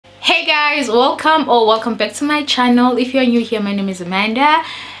guys, welcome back to my channel. If you're new here, my name is Amanda.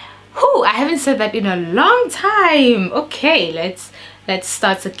 I haven't said that in a long time. Okay, let's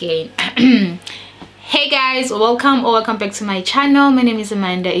start again. Hey guys, welcome back to my channel. My name is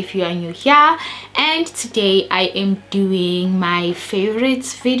Amanda if you are new here, and today I am doing my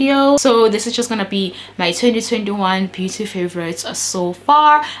favorites video. So this is just gonna be my 2021 beauty favorites so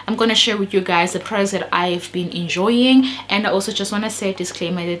far. I'm gonna share with you guys the products that I have been enjoying, and I also just want to say a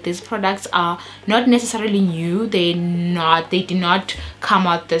disclaimer that these products are not necessarily new. They did not come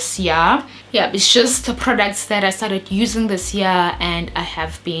out this year. Yeah, it's just the products that I started using this year and I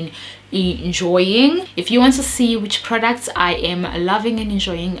have been enjoying. If you want to see which products I am loving and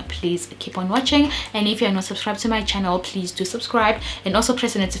enjoying, please keep on watching, and if you're not subscribed to my channel, please do subscribe and also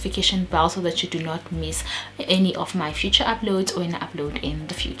press the notification bell so that you do not miss any of my future uploads or when I upload in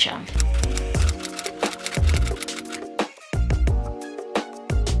the future.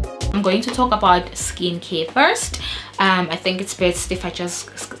 I'm going to talk about skincare first. I think it's best if I just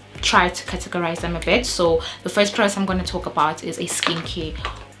try to categorize them a bit. So the first product I'm going to talk about is a skincare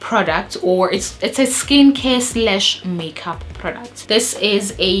product, or it's a skincare slash makeup product. This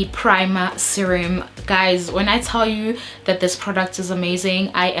is a primer serum. Guys, when I tell you that this product is amazing,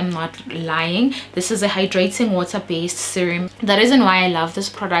 I am not lying. This is a hydrating water-based serum. The reason why I love this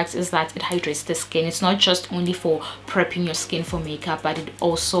product is that it hydrates the skin. It's not just only for prepping your skin for makeup, but it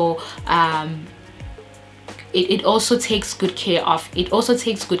also it also takes good care of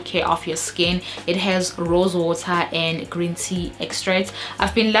your skin. It has rose water and green tea extracts.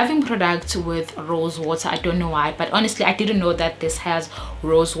 I've been loving products with rose water. I don't know why, but honestly I didn't know that this has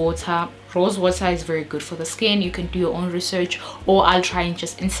rose water. Rose water is very good for the skin. You can do your own research, or I'll try and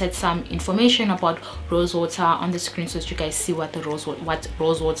just insert some information about rose water on the screen so that you guys see what rose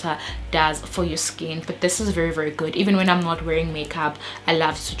water does for your skin. But this is very good. Even when I'm not wearing makeup, I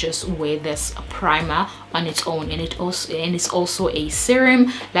love to just wear this primer on its own, and it's also a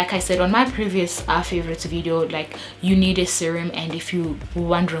serum. Like I said on my previous favorites video, like, you need a serum, and if you're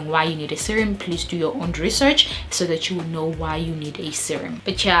wondering why you need a serum, please do your own research so that you will know why you need a serum.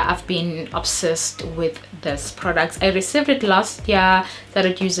 But yeah, I've been obsessed with this product. I received it last year,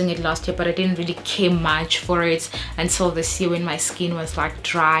 started using it last year, but I didn't really care much for it until this year when my skin was like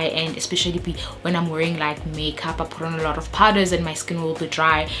dry, and especially when I'm wearing like makeup, I put on a lot of powders and my skin will be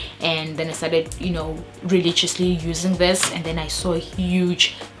dry, and then I started, you know, religiously using this, and then I saw a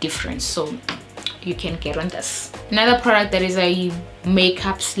huge difference. So you can get on this. Another product that is a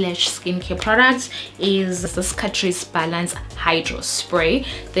makeup slash skincare product is this Catrice Balance Hydro Spray.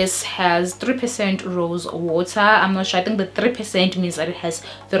 This has 3% rose water. I'm not sure, I think the 3% means that it has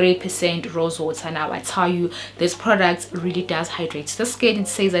 3% rose water. Now I tell you, this product really does hydrate the skin. It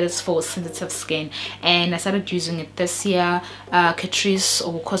says that it's for sensitive skin, and I started using it this year. Catrice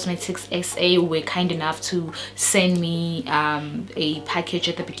or Cosmetics SA were kind enough to send me a package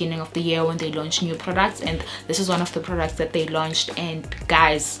at the beginning of the year when they launched new products, and this is one of the products that they launched. And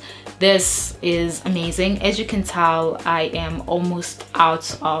guys, this is amazing. As you can tell, I am almost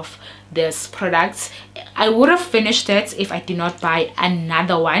out of this product. I would have finished it if I did not buy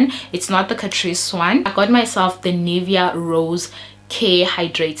another one. It's not the Catrice one. I got myself the Nivea Rose Care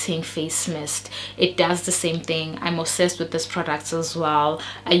Hydrating Face Mist. It does the same thing. I'm obsessed with this product as well.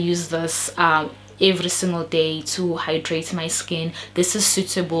 I use this every single day to hydrate my skin. This is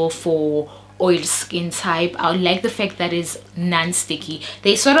suitable for oil skin type. I like the fact that it's non-sticky.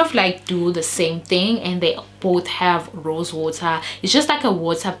 They sort of like do the same thing, and they both have rose water. It's just like a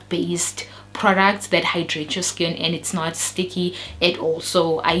water-based product that hydrates your skin, and it's not sticky at all.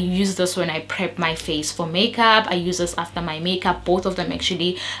 So I use this when I prep my face for makeup. I use this after my makeup. Both of them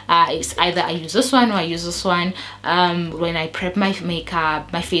actually. It's either I use this one or I use this one when I prep my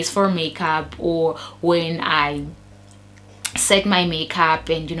face for makeup, or when I set my makeup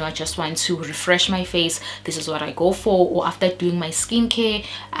and, you know, I just want to refresh my face. This is what I go for. Or after doing my skincare,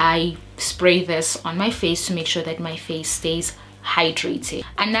 I spray this on my face to make sure that my face stays hydrated.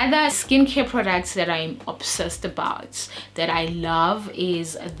 Another skincare product that I'm obsessed about, that I love,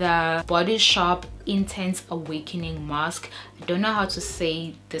 is the Body Shop Intense Awakening Mask. I don't know how to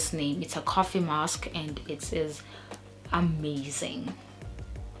say this name. It's a coffee mask, and it is amazing.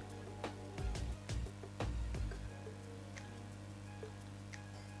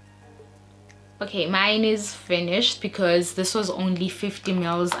 Okay, mine is finished because this was only 50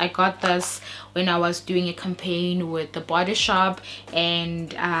 mils. I got this when I was doing a campaign with the Body Shop,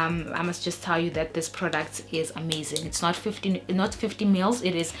 and I must just tell you that this product is amazing. It's not 50 mils,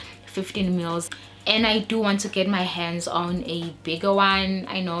 it is 15 mils, and I do want to get my hands on a bigger one.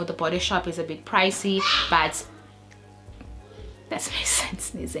 I know the Body Shop is a bit pricey, but That's my son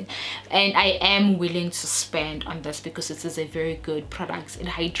sneezing. And I am willing to spend on this because it is a very good product. It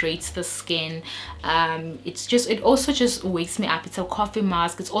hydrates the skin. It also just wakes me up. It's a coffee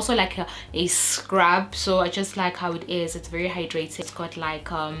mask. It's also like a scrub, so I just like how it is. It's very hydrated. It's got like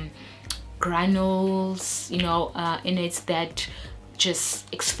granules, you know, in it that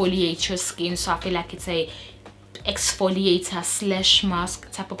just exfoliate your skin. So I feel like it's a exfoliator slash mask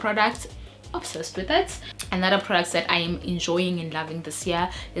type of product. Obsessed with it. Another product that I am enjoying and loving this year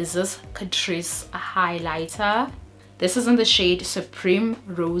is this Catrice highlighter. This is in the shade Supreme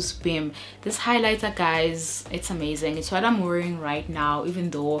Rose Beam. This highlighter, guys, it's amazing. It's what I'm wearing right now. Even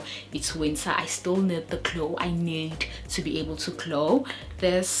though it's winter, I still need the glow. I need to be able to glow.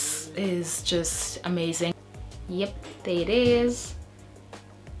 This is just amazing. Yep, there it is.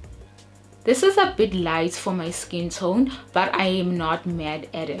 This is a bit light for my skin tone, but I am not mad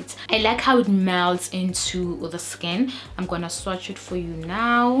at it. I like how it melts into the skin. I'm gonna swatch it for you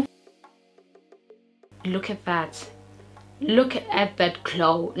now. Look at that. Look at that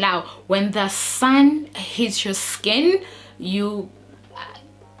glow. Now, when the sun hits your skin,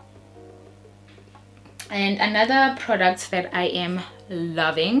 And another product that I am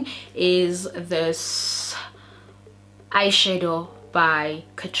loving is this eyeshadow by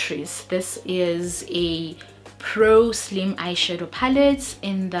Catrice. This is a pro slim eyeshadow palette,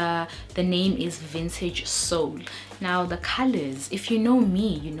 and the name is Vintage Soul. Now the colors, if you know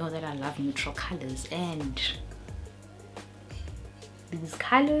me, you know that I love neutral colors, and these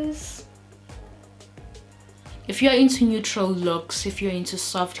colors, if you're into neutral looks, if you're into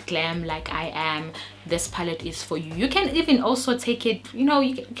soft glam like I am, this palette is for you. You can even also take it, you know,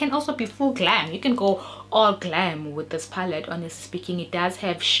 you can also be full glam. You can go all glam with this palette. Honestly speaking, it does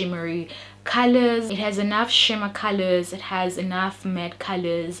have shimmery colors. It has enough shimmer colors, it has enough matte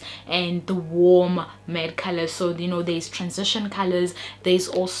colors, and the warm matte colors. So, you know, there's transition colors. There's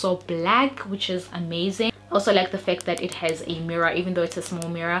also black, which is amazing. Also like the fact that it has a mirror, even though it's a small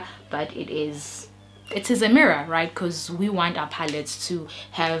mirror, but it is a mirror, right? Because we want our palettes to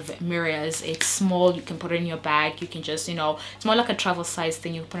have mirrors. It's small, you can put it in your bag. You can just, you know, it's more like a travel size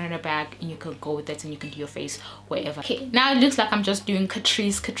thing. You put it in a bag and you can go with it, and you can do your face wherever. Okay, now it looks like I'm just doing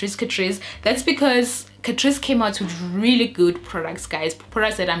Catrice. That's because Catrice came out with really good products, guys.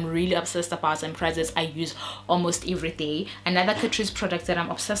 Products that I'm really obsessed about, and products I use almost every day. Another Catrice product that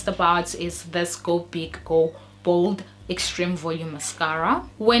I'm obsessed about is this Go Big Go Bold Extreme Volume Mascara.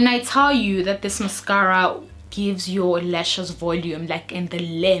 When I tell you that this mascara gives your lashes volume, like in the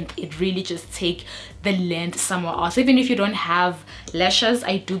length, it really just take the length somewhere else. Even if you don't have lashes,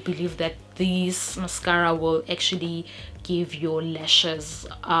 I do believe that this mascara will actually give your lashes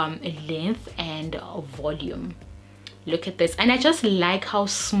a length and a volume. Look at this, and I just like how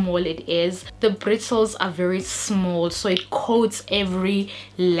small it is. The bristles are very small, so it coats every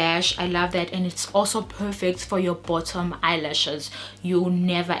lash. I love that, and it's also perfect for your bottom eyelashes. You'll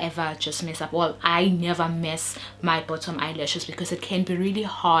never ever just mess up. Well, I never mess my bottom eyelashes because it can be really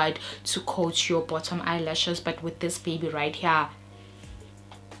hard to coat your bottom eyelashes, but with this baby right here.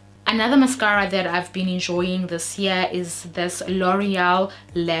 Another mascara that I've been enjoying this year is this L'Oreal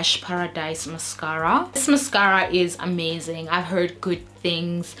Lash Paradise mascara. This mascara is amazing. I've heard good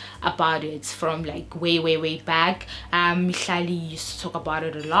things about it from like way back. Mkhwanazi used to talk about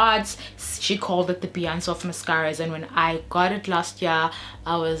it a lot. She called it the Beyonce of mascaras, and when I got it last year,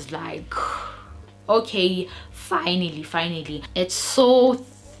 I was like, okay, finally. It's so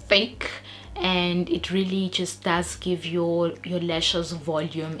thick, and it really just does give your lashes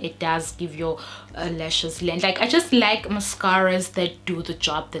volume. It does give your lashes length. Like, I just like mascaras that do the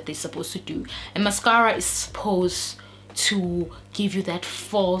job that they're supposed to do. And mascara is supposed to give you that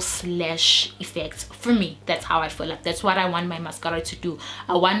false lash effect. For me, that's how I feel. Like, that's what I want my mascara to do.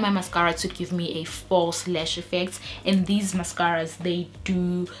 I want my mascara to give me a false lash effect, and these mascaras, they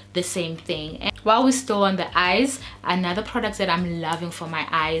do the same thing. And while we're still on the eyes, another product that I'm loving for my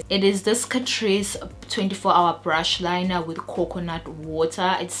eyes, it is this Catrice 24-hour brush liner with coconut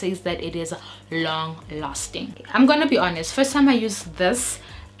water. It says that it is long lasting. I'm gonna be honest, first time I used this,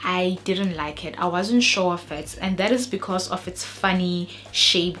 I didn't like it. I wasn't sure of it, and that is because of its funny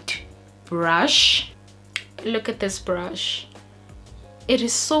shaped brush. Look at this brush. It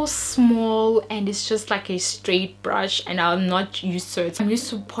is so small, and it's just like a straight brush, and I'm not used to it. I'm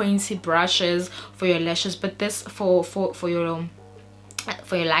used to pointy brushes for your lashes, but this for your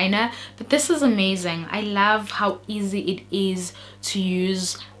liner. But this is amazing. I love how easy it is to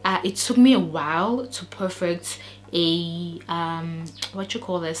use. it took me a while to perfect a what you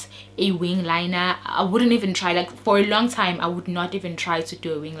call this, a wing liner. I wouldn't even try, like for a long time I would not even try to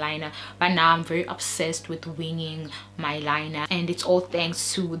do a wing liner, but now I'm very obsessed with winging my liner, and it's all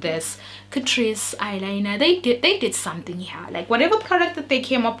thanks to this Catrice eyeliner. They did something here, like whatever product that they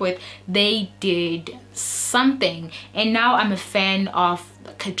came up with, they did something, and now I'm a fan of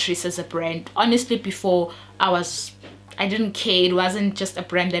Catrice as a brand. Honestly, before I didn't care. It wasn't just a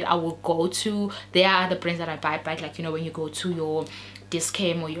brand that I would go to. There are other brands that I buy, like, you know, when you go to your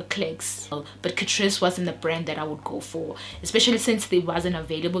Discam or your Clicks, but Catrice wasn't the brand that I would go for, especially since it wasn't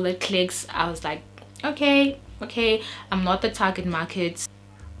available at Clicks. I was like, okay, I'm not the target market.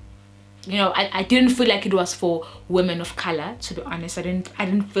 You know, I didn't feel like it was for women of color, to be honest. I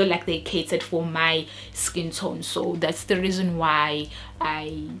didn't feel like they catered for my skin tone, so that's the reason why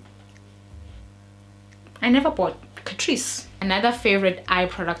I never bought Catrice. Another favorite eye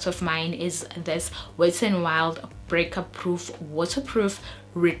product of mine is this Wet n Wild breakup proof waterproof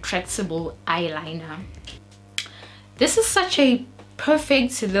retractable eyeliner. This is such a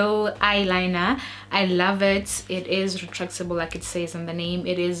perfect little eyeliner. I love it. It is retractable, like it says in the name.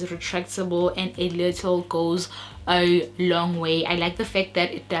 It is retractable, and a little goes a long way. I like the fact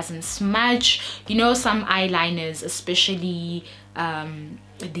that it doesn't smudge. You know, some eyeliners, especially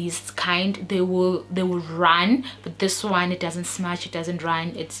these kind, they will run, but this one, it doesn't smudge, it doesn't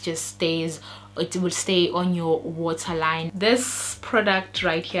run, it just stays, it will stay on your waterline. This product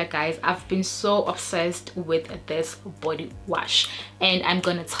right here, guys, I've been so obsessed with this body wash, and I'm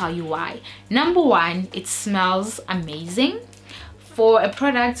gonna tell you why. Number one, it smells amazing. For a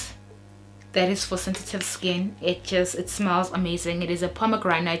product that is for sensitive skin, it smells amazing. It is a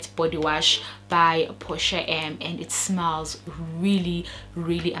pomegranate body wash by Portia M, and it smells really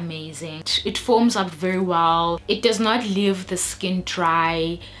amazing. It foams up very well. It does not leave the skin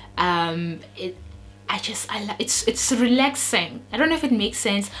dry. It's relaxing. I don't know if it makes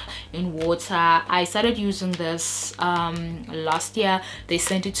sense. In water, I started using this last year. They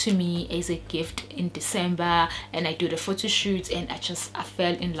sent it to me as a gift in December, and I did a photo shoot, and I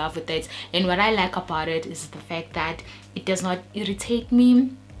fell in love with it. And what I like about it is the fact that it does not irritate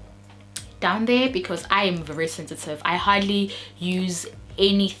me down there, because I am very sensitive. I hardly use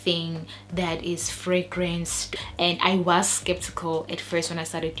anything that is fragranced, and I was skeptical at first when I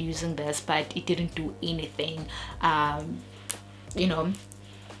started using this, but it didn't do anything. You know,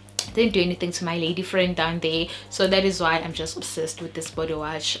 didn't do anything to my lady friend down there, so that is why I'm just obsessed with this body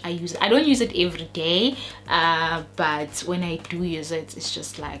wash. I don't use it every day, but when I do use it, it's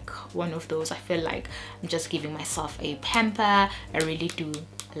just like one of those, I feel like I'm just giving myself a pamper. I really do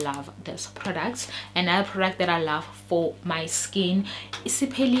love this product. Another product that I love for my skin is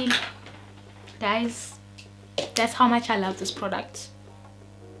Sipeli. Guys, that's how much I love this product.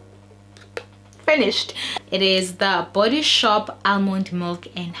 Finished. It is the Body Shop Almond Milk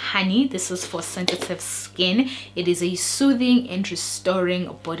and Honey. This is for sensitive skin. It is a soothing and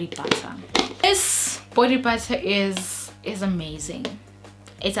restoring body butter. This body butter is amazing.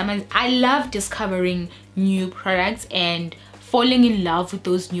 It's amazing. I love discovering new products and falling in love with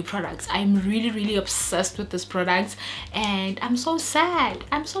those new products. I'm really obsessed with this product, and I'm so sad.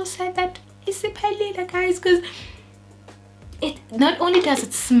 I'm so sad that it's Sipeli, guys, because it not only does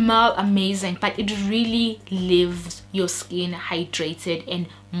it smell amazing, but it really leaves your skin hydrated and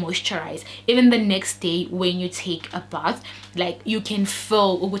moisturized. Even the next day when you take a bath, like, you can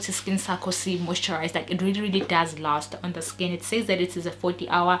feel with the skin sarcosi moisturized. Like, it really does last on the skin. It says that it is a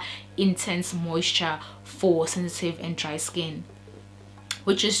 40-hour intense moisture for sensitive and dry skin,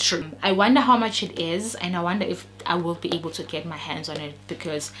 which is true. I wonder how much it is, and I wonder if I will be able to get my hands on it,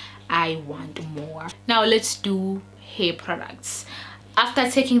 because I want more. Now let's do hair products.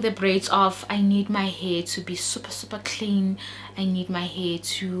 After taking the braids off, I need my hair to be super clean. I need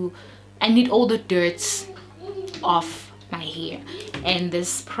all the dirt off my hair, and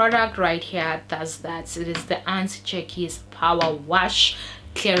this product right here does that. It is the Auntie Jackie's Power Wash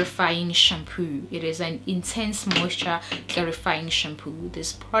Clarifying Shampoo. It is an intense moisture clarifying shampoo.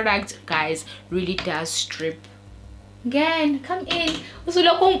 This product, guys, really does strip. Again, come in.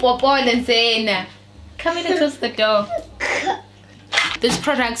 Come in and close the door. This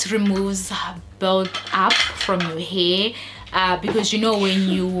product removes build up from your hair, because, you know, when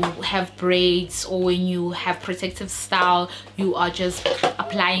you have braids or when you have protective style, you are just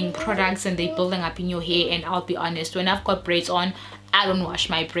applying products and they're building up in your hair. And I'll be honest, when I've got braids on, I don't wash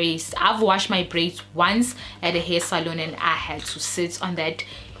my braids. I've washed my braids once at a hair salon, and I had to sit on that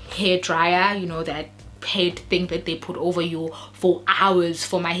hair dryer, you know, that head thing that they put over you, for hours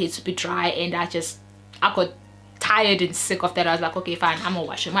for my hair to be dry, and I got tired and sick of that. I was like, okay, fine, I'm not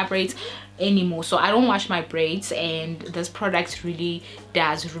washing my braids anymore. So I don't wash my braids, and this product really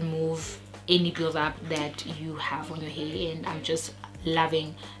does remove any build-up that you have on your hair, and I'm just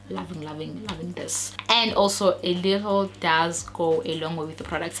loving this. And also a little does go a long way with the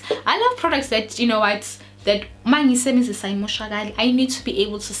products. I love products that, you know what, that I need to be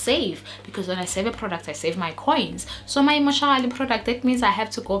able to save, because when I save a product I save my coins. So my emotional product, that means I have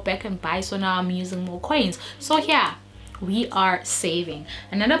to go back and buy, so now I'm using more coins. So yeah, we are saving.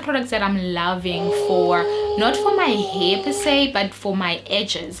 Another product that I'm loving, for not for my hair per se, but for my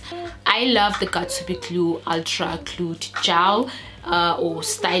edges, I love the Got2b Glue Ultra Glued Gel or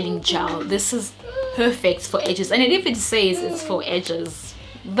styling gel. This is perfect for edges, and if it says it's for edges,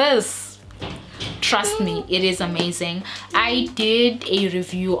 this, trust me, it is amazing. I did a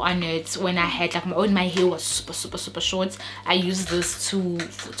review on it when I had like when my hair was super short. I used this to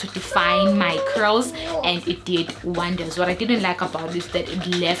define my curls, and it did wonders. What I didn't like about it is that it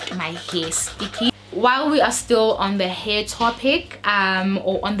left my hair sticky. While we are still on the hair topic,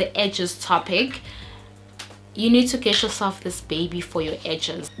 or on the edges topic, you need to get yourself this baby for your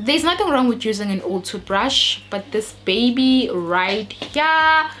edges. There's nothing wrong with using an old toothbrush, but this baby right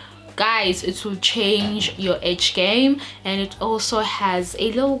here, guys, it will change your edge game. And it also has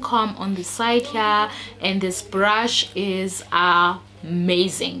a little comb on the side here, and this brush is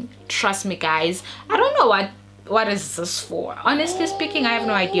amazing. Trust me, guys. I don't know what is this for, honestly speaking. I have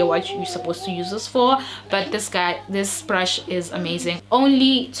no idea what you're supposed to use this for, but this brush is amazing.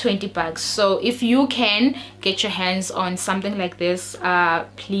 Only 20 bucks. So if you can get your hands on something like this,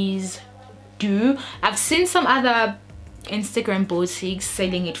 please do. I've seen some other Instagram boutiques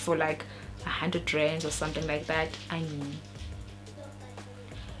selling it for like 100 rands or something like that. I mean,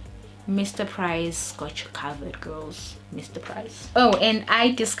 Mr. Price got you covered, girls. Mr. Price. Oh, and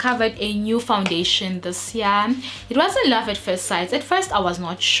I discovered a new foundation this year. It wasn't love at first sight. At first I was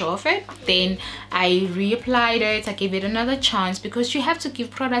not sure of it, then I reapplied it. I gave it another chance, because you have to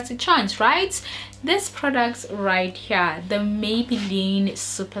give products a chance, right? This product right here, the Maybelline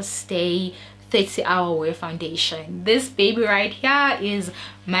Super Stay 30-hour wear foundation. This baby right here is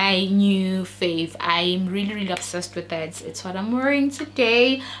my new fave. I'm really obsessed with it. It's what I'm wearing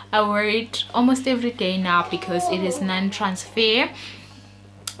today. I wear it almost every day now because it is non-transfer,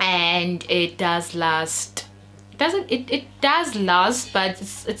 and it does last. It does last, but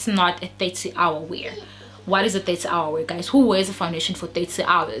it's not a 30-hour wear. What is a 30-hour wear, guys? Who wears a foundation for 30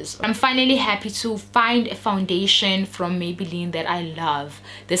 hours? I'm finally happy to find a foundation from Maybelline that I love.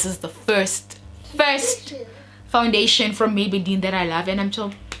 This is the first foundation from Maybelline that I love, and I'm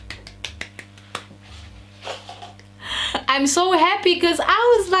so happy, because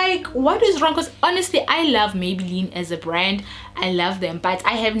I was like, what is wrong? Because honestly, I love Maybelline as a brand. I love them, but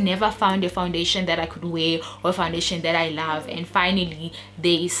I have never found a foundation that I could wear, or a foundation that I love. And finally,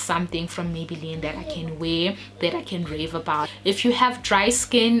 there is something from Maybelline that I can wear, that I can rave about. If you have dry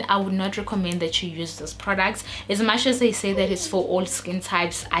skin, I would not recommend that you use this product. As much as they say that it's for all skin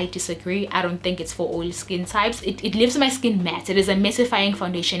types, I disagree. I don't think it's for all skin types. It leaves my skin matte. It is a mattifying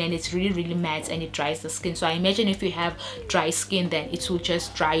foundation, and it's really matte, and it dries the skin. So I imagine if you have dry skin, then it will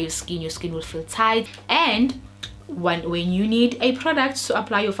just dry your skin will feel tight. And when you need a product to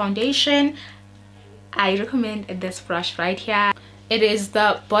apply your foundation, I recommend this brush right here. It is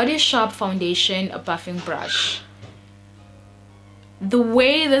the Body Shop Foundation Buffing Brush. The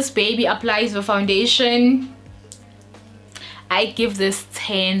way this baby applies the foundation, I give this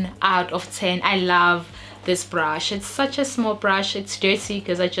 10 out of 10. I love this brush. It's such a small brush. It's dirty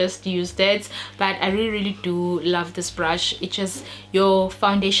because I just used it, but I really do love this brush. It just, your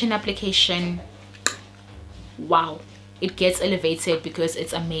foundation application, wow, it gets elevated because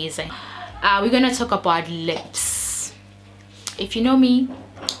it's amazing. We're gonna talk about lips. If you know me,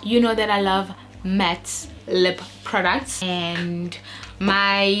 you know that I love matte lip products, and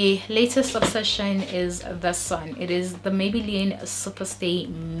my latest obsession is this one. It is the Maybelline Super Stay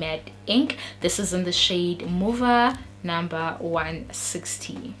Matte Ink. This is in the shade Mover number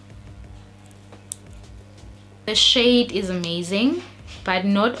 160. The shade is amazing, but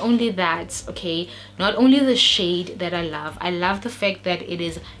not only that, okay, not only the shade that I love the fact that it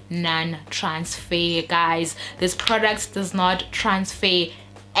is non-transfer, guys. This product does not transfer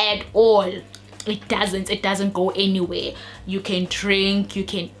at all. It doesn't go anywhere. You can drink, you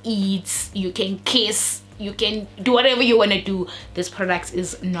can eat, you can kiss, you can do whatever you want to do. This product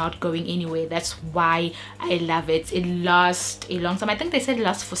is not going anywhere. That's why I love it. It lasts a long time. I think they said it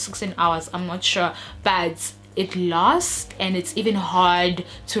lasts for 16 hours. I'm not sure, but it lasts, and it's even hard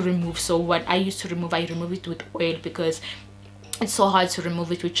to remove. So what I used to remove, I remove it with oil, because it's so hard to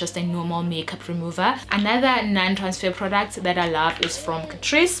remove it with just a normal makeup remover. Another non-transfer product that I love is from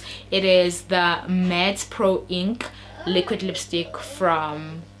Catrice. It is the Matte Pro Ink liquid lipstick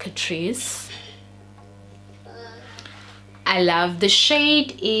from Catrice. I love the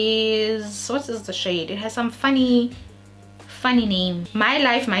shade is, what is the shade? It has some funny name. My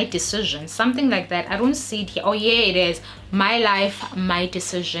Life, My Decision, something like that. I don't see it here. Oh yeah, it is My Life, My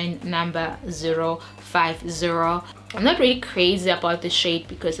Decision number 050. I'm not really crazy about the shade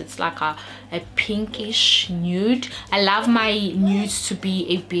because it's like a pinkish nude. I love my nudes to be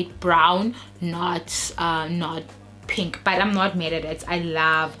a bit brown, not pink, but I'm not mad at it. I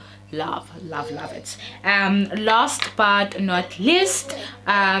love it. Last but not least,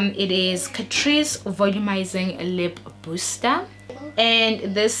 it is Catrice Volumizing Lip Booster,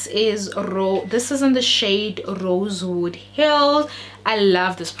 and this is in the shade Rosewood Hill. I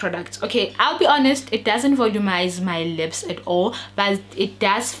love this product. Okay, I'll be honest, it doesn't volumize my lips at all, but it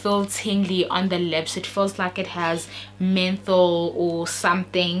does feel tingly on the lips. It feels like it has menthol or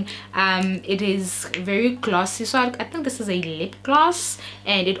something. It is very glossy, so I think this is a lip gloss,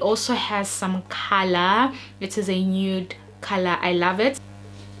 and it also has some color. It is a nude color. I love it.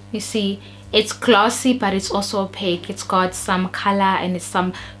 You see, it's glossy, but it's also opaque. It's got some color and it's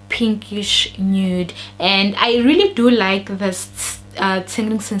some pinkish nude, and I really do like this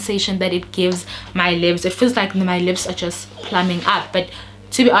tingling sensation that it gives my lips. It feels like my lips are just plumbing up, but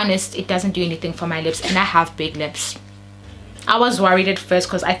to be honest, it doesn't do anything for my lips, and I have big lips. I was worried at first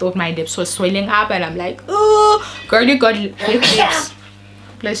because I thought my lips were swelling up, and I'm like, oh girl, you got big lips.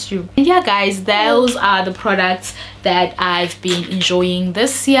 Bless you. And yeah guys, those are the products that I've been enjoying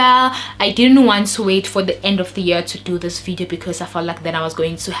this year. I didn't want to wait for the end of the year to do this video because I felt like then I was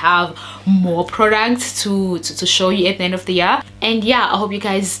going to have more products to show you at the end of the year. And yeah, I hope you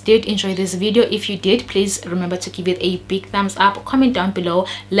guys did enjoy this video. If you did, please remember to give it a big thumbs up. Comment down below,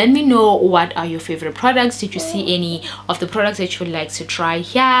 let me know what are your favorite products. Did you see any of the products that you would like to try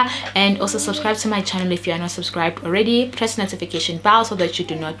here? And also subscribe to my channel if you are not subscribed already. Press the notification bell so that you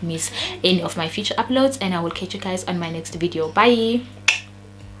do not miss any of my future uploads, and I will catch you guys on my next video. Bye.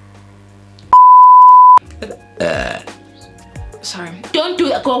 Sorry, don't do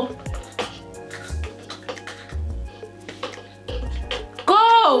that. Go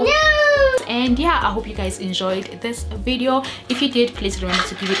no. And yeah, I hope you guys enjoyed this video. If you did, please remember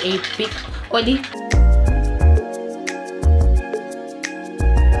to give it a big Oli.